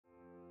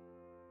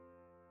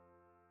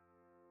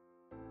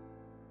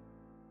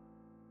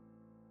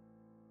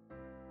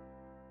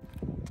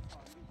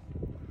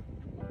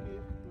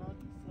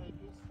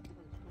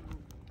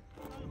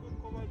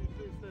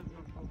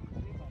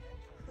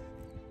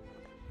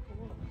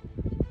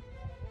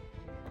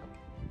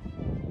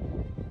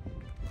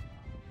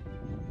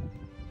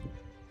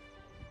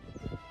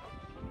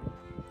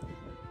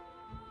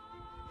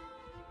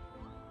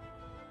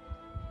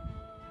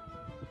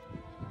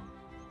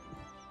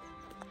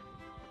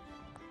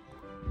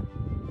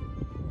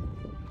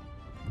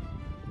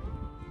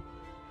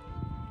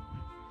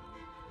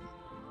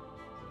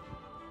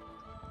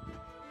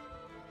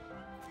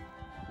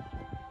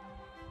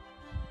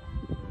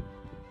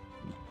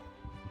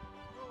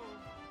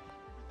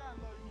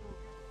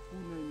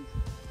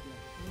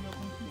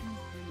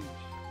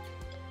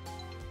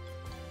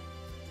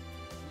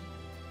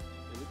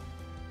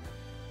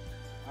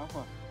How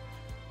far?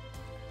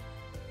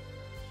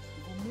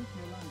 You will make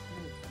your land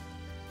clear.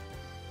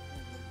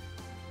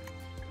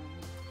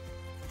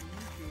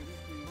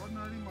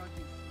 Ordinary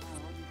magic.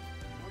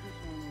 All this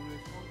one will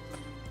respond to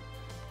the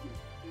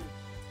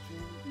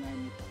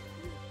 9 meters.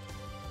 yes.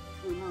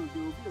 So now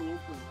there will be a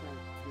 1.5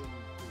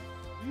 drainage.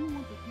 Do you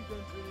want to keep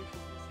them drainage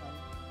from this side?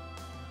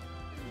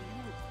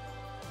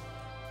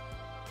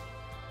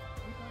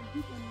 You can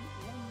keep them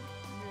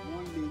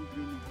One lane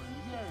drainage.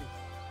 yes.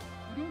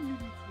 You don't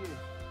need it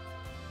here.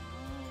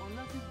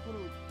 Unless it's going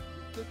to be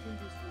taking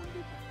this one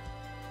later.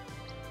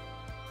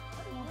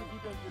 I don't want to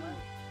keep them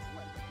drainage.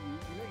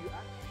 You know, you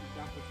asked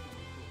that question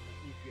before.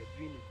 If you're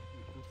doing a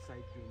good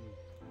side drainage,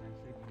 and I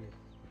said yes.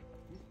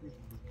 This place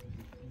is a key.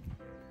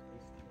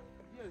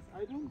 Yes,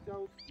 I don't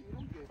doubt. You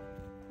don't get.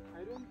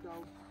 I don't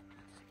doubt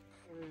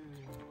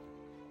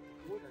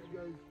what you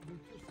guys, the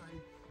two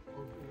sides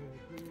of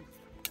drainage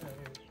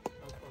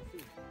as per se.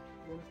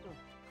 You understand?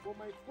 But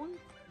my point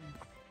is,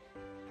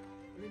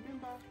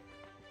 remember,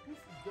 this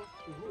is just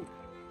a road.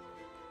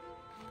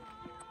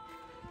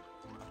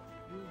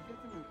 You're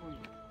getting my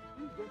point.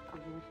 This is just a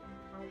road,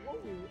 and what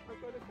we're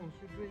actually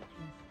considering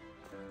is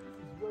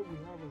this is where we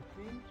have a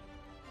thing.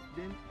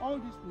 Then all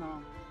this now,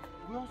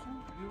 we also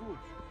the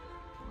road.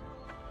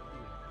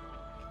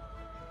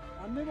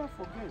 And never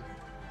forget,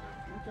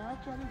 we can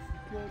actually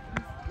secure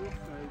this road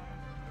side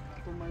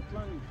from my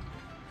planning.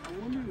 I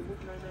only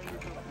remove 9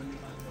 meters from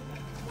it.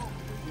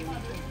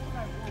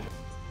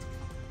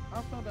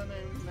 After the 9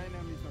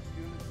 meters,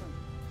 you understand?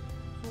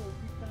 So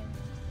we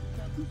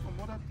can do some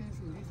other things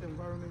in this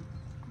environment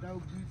that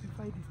will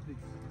beautify this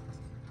place.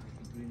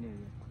 Green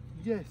area.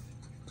 Yes.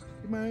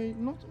 It might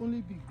not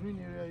only be green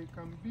area, it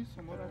can be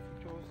some other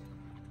features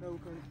that we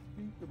can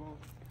think about.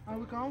 And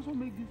we can also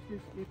make this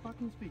place a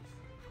parking space.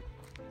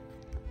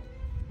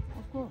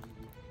 Of course.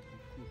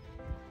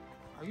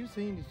 Are you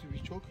saying this will be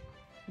choke?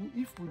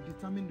 If we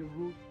determine the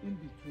road in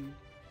between,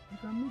 we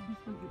can make this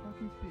place a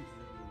parking space.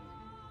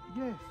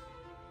 Yes.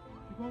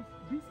 Because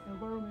this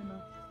environment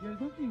now, there is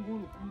nothing you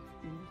want to put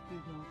in this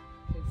place now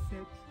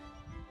except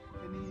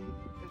any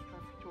extra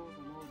features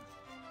and all this.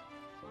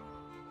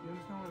 You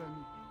understand what I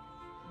mean?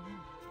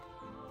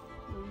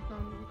 So we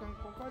can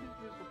compare this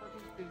place to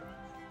parking space.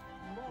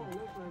 More or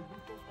less like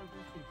this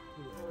parking space.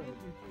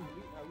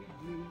 Are we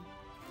doing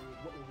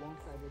a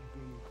one-sided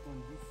drainage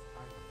from this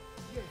side?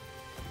 Yes.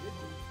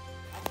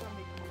 After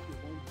making it a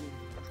one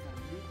drainage, we can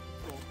link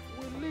it up.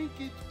 We link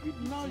it.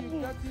 Now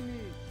you're getting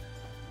it.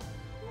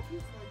 But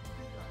this like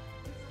bigger.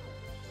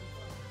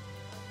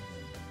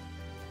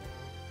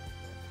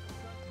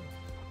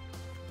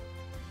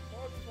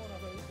 All this one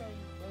about you can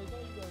by the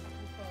time you guys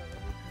go far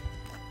everything.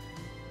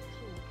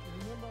 So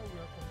remember we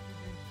are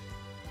considering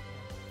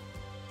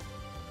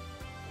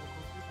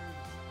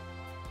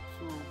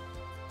so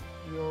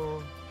your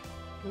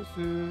let's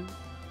say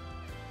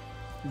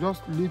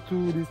just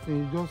little this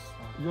thing,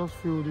 just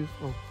fill this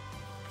up.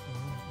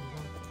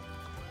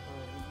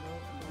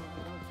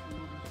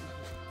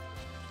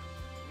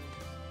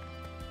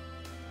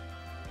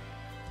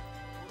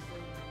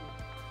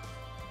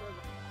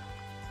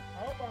 I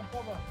hope I'm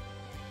covered.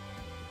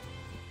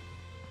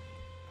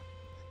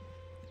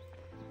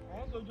 I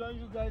want to join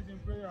you guys in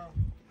prayer.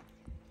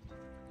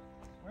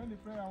 When the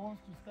prayer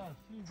wants to start,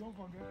 please don't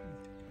forget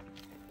it.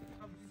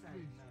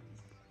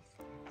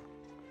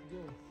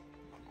 Yes.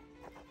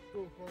 So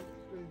for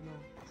this place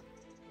now,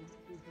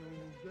 we can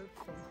get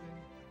something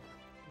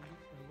in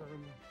this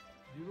environment.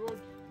 The road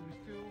will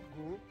still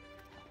go.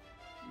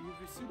 If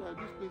you see that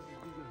this place is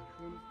bigger,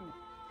 you understand?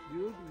 The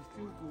road will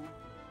still go.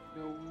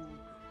 Then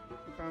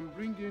we can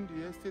bring in the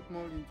estate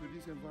mall into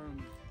this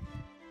environment.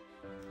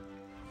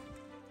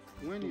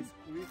 When it's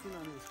creating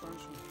an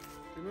expansion,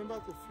 remember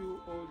to fill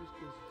all these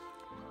places.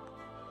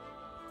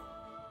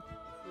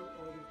 Fill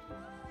all these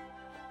places.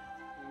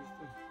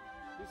 Understand?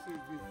 This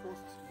is the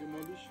first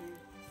demolition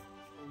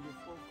on the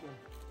first one.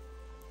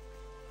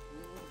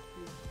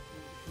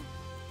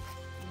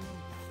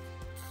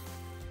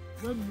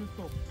 Where do you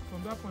stop?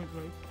 From that point,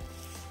 right?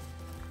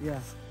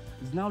 Yeah.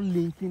 It's now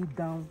linking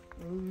down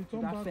We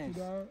turn that back fence. to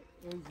that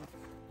exit.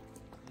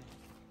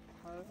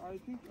 I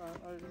think I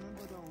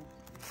remember that one.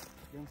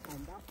 Then from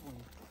that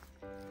point,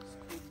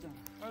 straight down.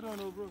 I don't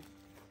know, bro. I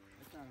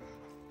can't.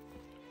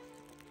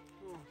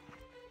 So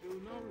they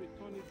will now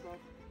return it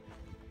back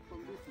from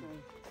this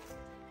side.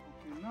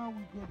 Okay, now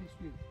we go this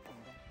way.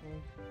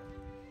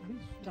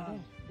 This Down.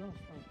 That's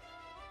fine.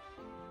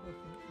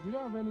 We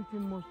don't have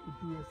anything much to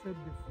do except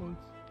the front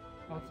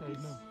outside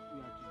now. We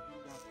have to do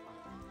that part.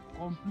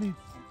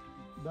 Complete.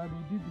 That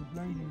they did the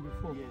blinding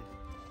before. Yes.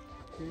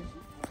 Okay.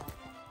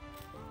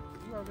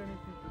 Do you have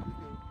anything to do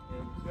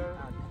there? There.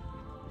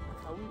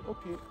 Are we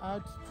okay?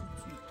 Add 2.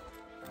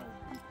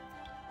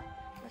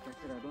 Like I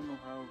said, I don't know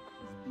how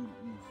this thing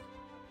is.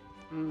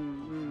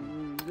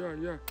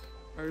 Yeah.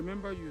 I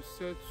remember you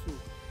said so.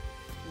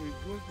 So it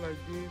goes like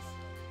this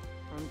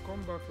and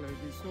come back like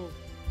this. So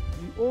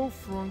the whole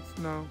front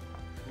now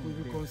will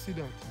be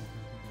considered.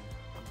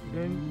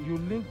 Then you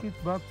link it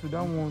back to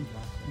that one.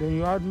 Then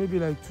you add maybe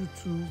like 2.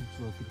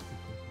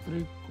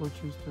 3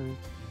 coaches to it.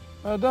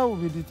 That will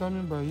be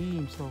determined by he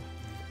himself.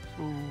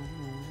 So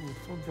we'll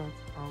sort that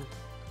out.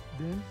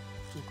 Then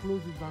to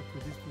close it back to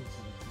this place.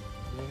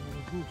 Yeah,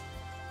 good.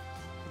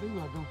 I think we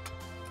are done.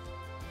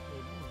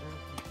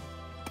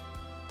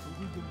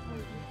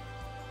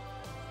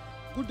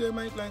 Good day,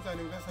 my clients and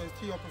investors.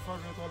 Still your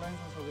preferred rental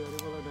license of the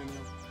ADEBOLA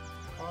Daniel.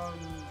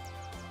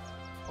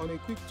 On a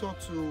quick talk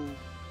to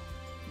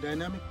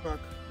Dynamic Park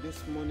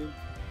this morning,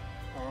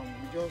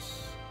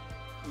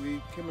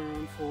 we came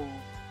around for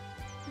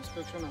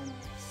inspection and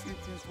see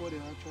things what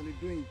they're actually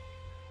doing.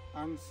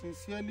 And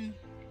sincerely,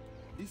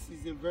 this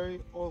is a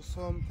very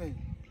awesome thing.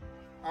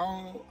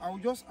 I'll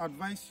just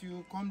advise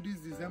you come this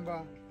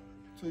December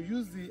to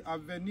use the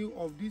avenue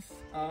of this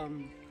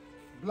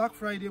Black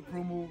Friday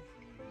promo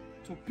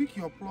to pick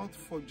your plot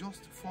for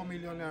just 4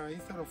 million naira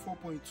instead of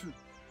 4.2,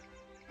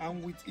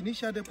 and with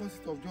initial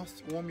deposit of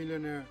just 1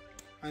 million naira,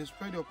 and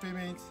spread your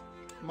payments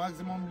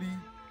maximally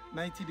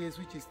 90 days,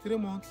 which is 3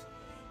 months.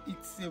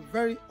 It's a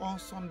very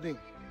awesome deal.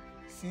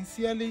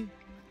 Sincerely,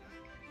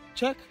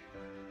 check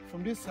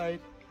from this side.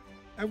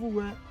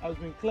 Everywhere has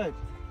been cleared.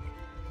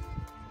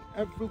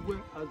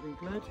 Everywhere has been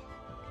cleared.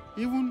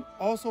 Even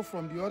also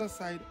from the other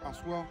side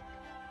as well.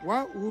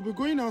 Well, we'll be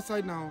going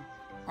outside now.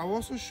 I'll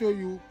also show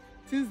you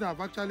things that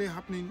are actually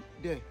happening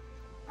there.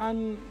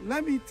 And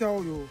let me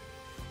tell you,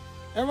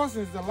 ever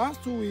since the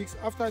last 2 weeks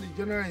after the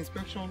general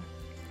inspection,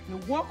 the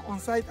work on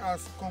site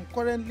has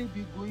concurrently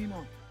been going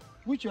on,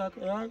 which you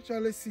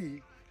actually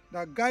see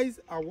that guys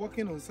are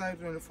working on site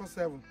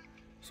 24/7.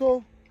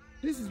 So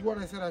this is what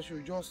I said I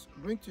should just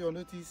bring to your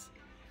notice.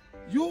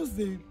 Use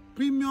the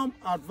premium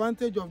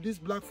advantage of this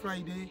Black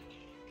Friday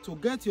to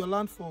get your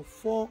land for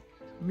 4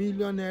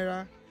 million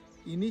naira,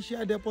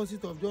 initial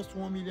deposit of just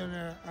 1 million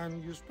naira,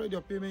 and you spread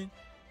your payment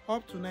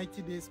up to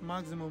 90 days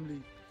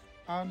maximally.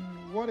 And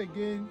what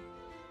again,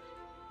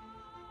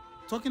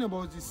 talking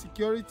about the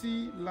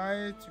security,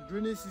 light,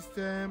 drainage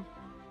system,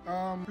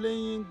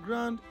 playing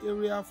ground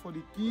area for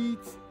the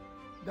kids,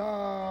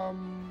 the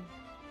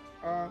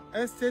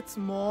estate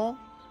mall,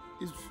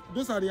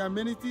 those are the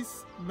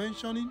amenities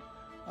mentioning.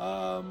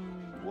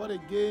 What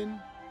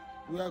again,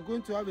 we are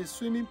going to have a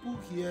swimming pool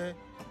here,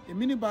 a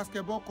mini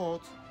basketball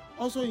court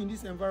also in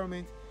this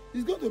environment.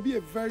 It's going to be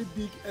a very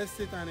big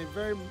estate and a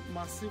very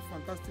massive,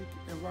 fantastic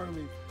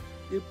environment,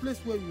 a place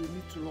where you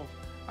need to love.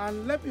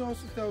 And let me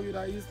also tell you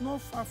that it's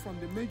not far from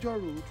the major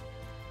road.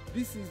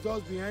 This is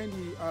just behind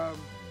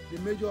the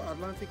major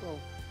Atlantic. Or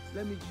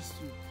let me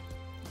just you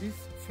this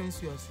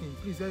fence you are seeing.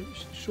 Please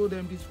show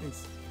them this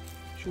fence.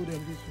 Show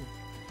them this one.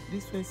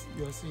 This fence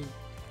you are seeing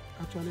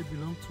actually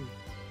belongs to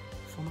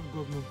former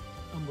governor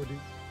Ambode.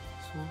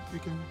 So you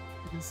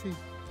can see.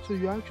 So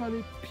you're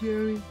actually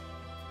peering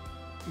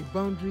a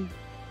boundary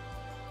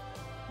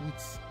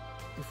with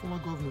a former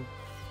governor.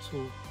 So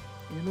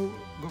you know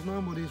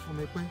Governor Ambode is from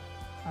EPE,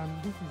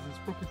 and this is his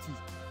property.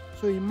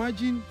 So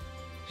imagine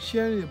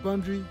sharing a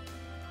boundary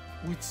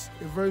with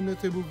a very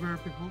notable very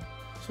people.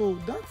 So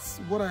that's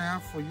what I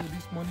have for you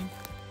this morning.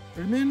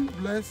 Remain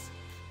blessed.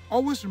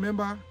 Always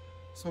remember,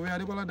 Surveyor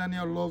ADEBOLA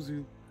Daniel loves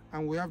you,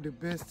 and we have the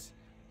best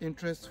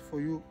interest for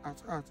you at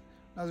heart.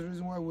 That's the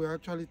reason why we're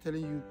actually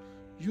telling you,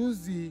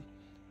 use the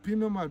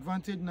premium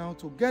advantage now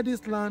to get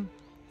this land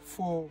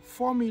for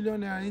 4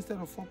 million naira instead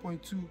of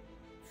 4.2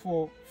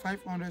 for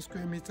 500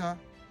 square meter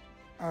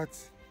at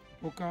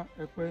POKA,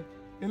 EPE.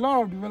 A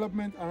lot of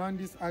development around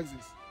this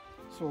axis.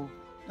 So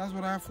that's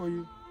what I have for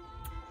you.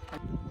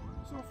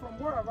 So from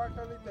what I'm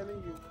actually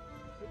telling you,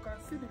 you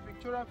can see the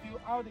pictorial view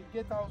how the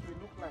gatehouse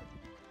will look like.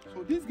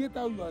 So this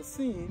gatehouse you are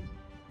seeing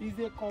is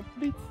a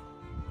complete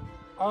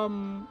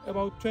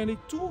about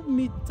 22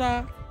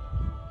 meter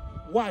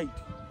wide.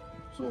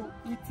 So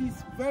it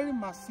is very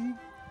massive.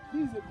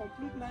 This is a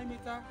complete 9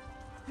 meter.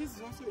 This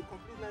is also a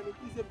complete 9 meter.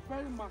 It's a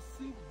very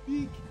massive,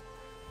 big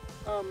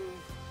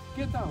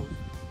gatehouse.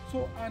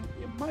 So, and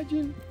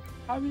imagine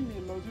having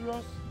a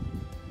luxurious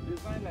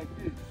design like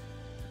this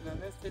in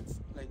an estate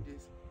like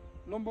this.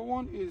 Number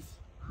one is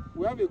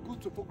we have a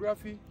good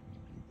topography,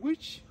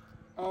 which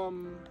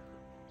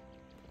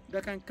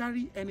that can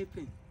carry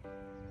anything.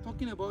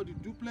 Talking about the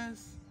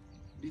duplex,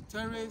 the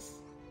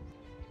terrace,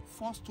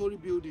 4-story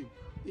building.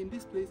 In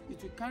this place,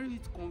 it will carry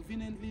it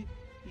conveniently.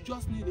 You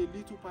just need a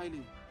little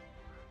piling.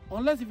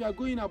 Unless if you are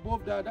going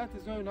above that, that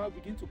is when you now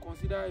begin to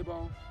consider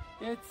about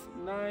 8,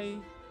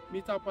 9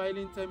 meter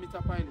piling, 10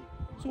 meter piling.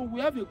 So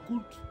we have a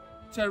good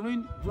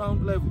terrain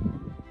ground level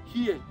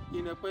here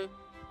in EPE,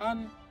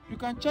 and you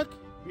can check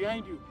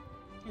behind you.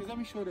 Please let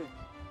me show them.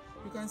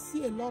 You can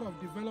see a lot of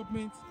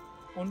development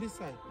on this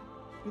side.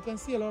 You can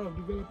see a lot of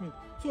development.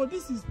 So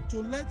this is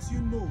to let you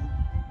know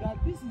that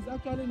this is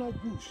actually not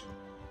bush.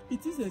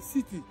 It is a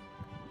city.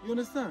 You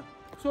understand?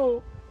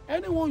 So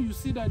anyone you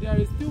see that there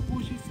is still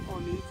bushes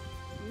on it,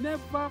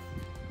 never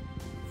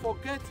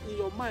forget in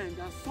your mind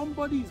that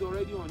somebody is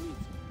already on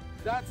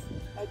it. That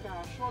I can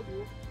assure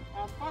you.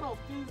 And part of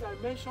things I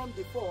mentioned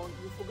before,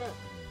 you forget.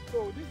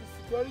 So this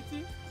is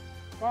security,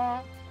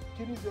 power,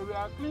 kiddies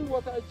area, clean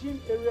water, gym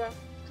area,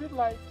 street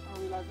light,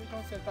 and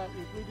relaxation center,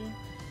 including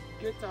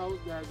gatehouse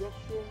that I just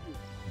showed you.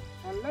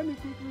 And let me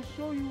quickly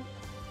show you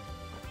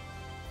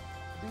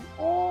the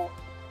whole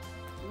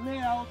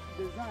layout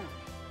design.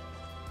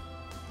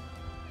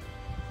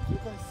 You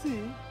can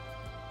see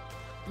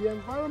the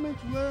environment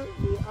where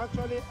we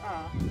actually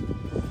are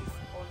is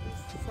on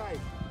this side.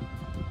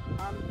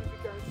 And if you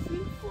can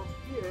see from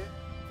here,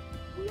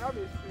 we have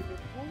a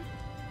swimming pool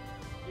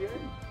here,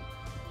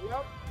 we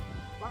have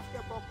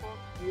basketball court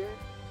here,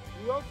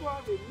 we also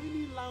have a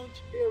mini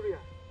lounge area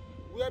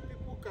where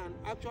people can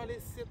actually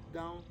sit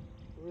down,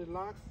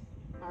 relax.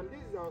 And this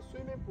is our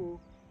swimming pool,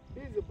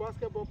 this is the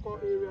basketball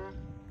court area,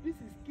 this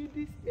is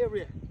kiddies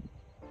area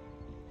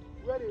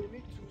where they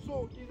need to.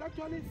 So it's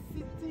actually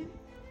sitting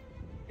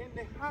in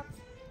the heart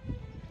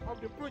of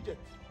the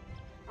project.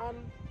 And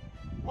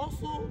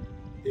also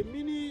a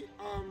mini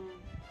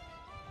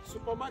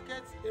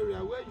supermarket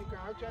area where you can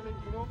actually,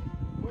 you know,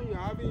 when you're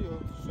having your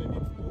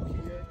swimming pool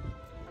here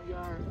and you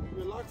are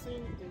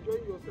relaxing,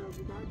 enjoying yourself,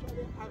 you can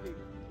actually have a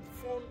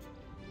fun,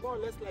 more or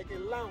less like a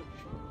lounge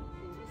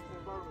in this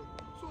environment.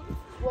 So this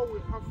is what we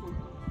have for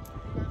you.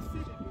 You can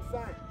see the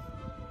design.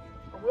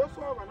 And we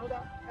also have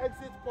another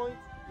exit point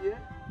here,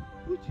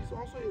 which is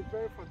also a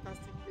very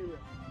fantastic area.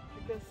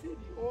 You can see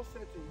the whole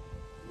setting.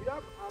 We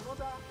have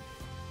another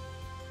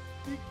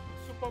big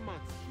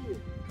supermarket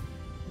here.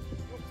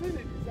 You've seen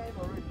the design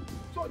already.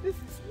 So this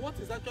is what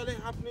is actually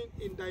happening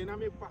in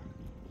Dynamic Park.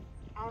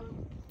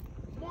 And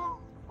more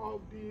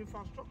of the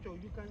infrastructure,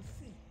 you can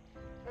see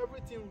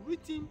everything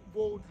written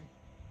boldly.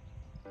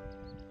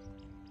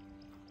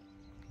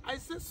 I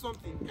said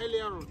something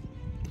earlier on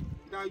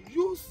that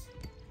use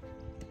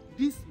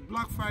this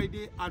Black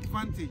Friday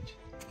advantage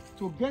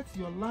to get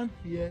your land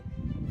here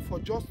for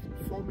just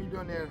 4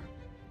 million naira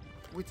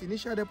with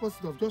initial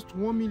deposit of just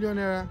 1 million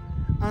naira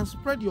and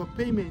spread your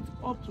payment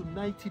up to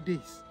 90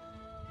 days.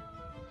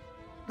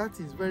 That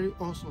is very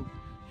awesome.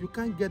 You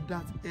can't get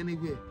that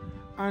anywhere.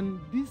 And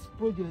this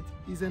project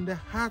is in the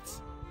heart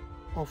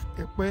of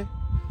EPE.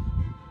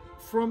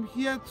 From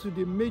here to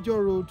the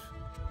major road,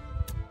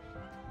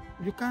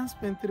 you can't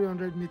spend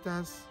 300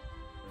 meters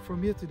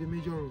from here to the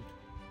major road.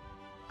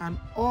 And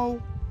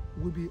all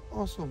will be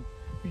awesome.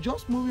 You're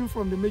just moving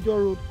from the major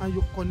road and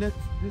you connect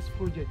this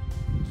project.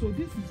 So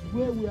this is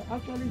where we are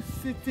actually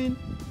sitting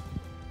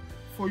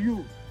for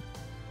you.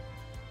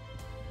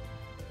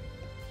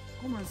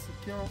 Come and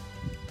secure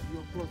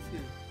your plot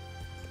here.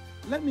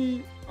 Let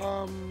me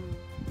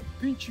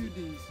pinch you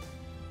this,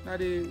 that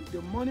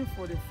the money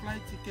for the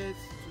flight tickets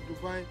to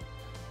Dubai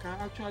can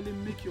actually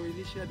make your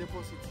initial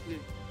deposit here.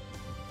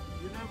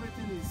 You know,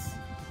 everything is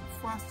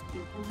fast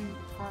improving,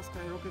 fast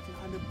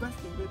skyrocketing, and the best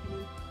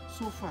investment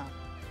so far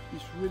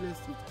is real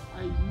estate.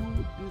 I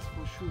know this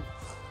for sure.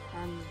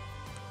 And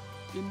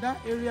in that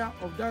area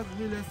of that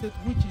real estate,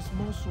 which is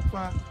more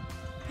super,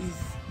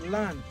 is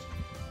land.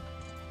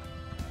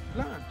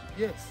 Land,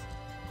 yes.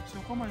 So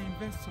come and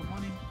invest some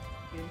money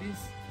in this.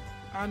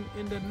 And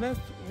in the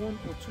next 1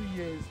 or 2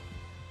 years,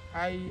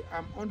 I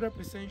am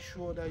 100%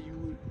 sure that you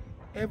will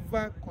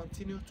ever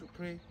continue to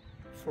pray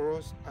for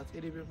us at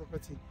ADB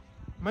Property.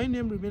 My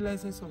name remains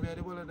licensed of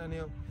ADEBOLA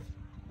Daniel.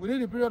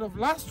 Within the period of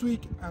last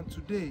week and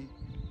today,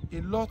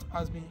 a lot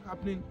has been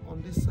happening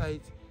on this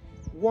site.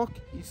 Work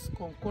is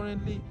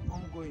concurrently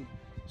ongoing.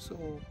 So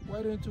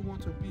why don't you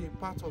want to be a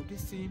part of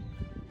this team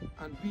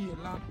and be a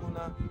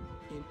landowner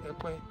in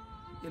EPE?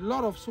 A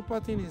lot of super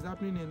thing is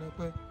happening in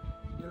EPE.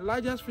 The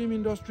largest film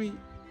industry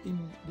in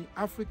the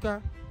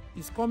Africa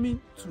is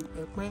coming to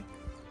EPE.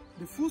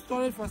 The food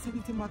storage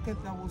facility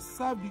market that will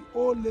serve the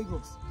whole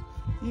Lagos,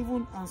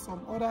 even and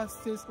some other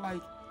states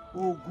like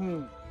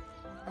Ogun,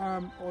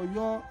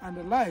 Oyo and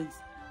the likes,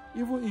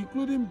 even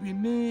including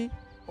Benin,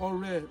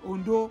 Ore,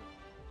 Ondo,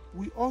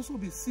 will also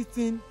be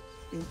sitting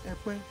in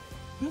EPE.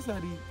 Those are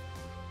the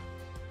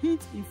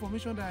hint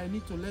information that I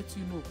need to let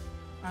you know.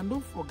 And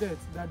don't forget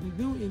that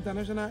the new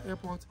international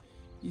airport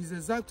is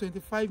exact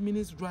 25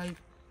 minutes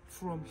drive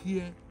from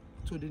here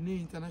to the new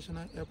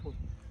international airport.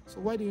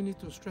 So why do you need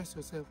to stress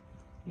yourself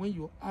when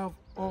you have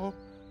all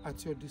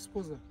at your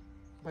disposal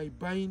by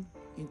buying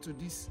into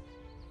this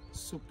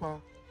super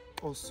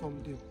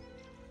awesome deal?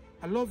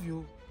 I love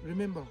you.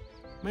 Remember,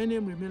 my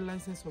name remains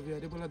licensed of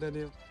ADEBOLA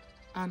Daniel,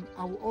 and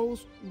I will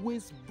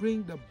always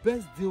bring the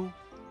best deal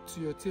to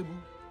your table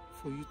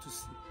for you to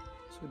see.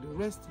 So the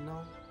rest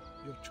now,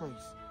 your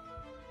choice.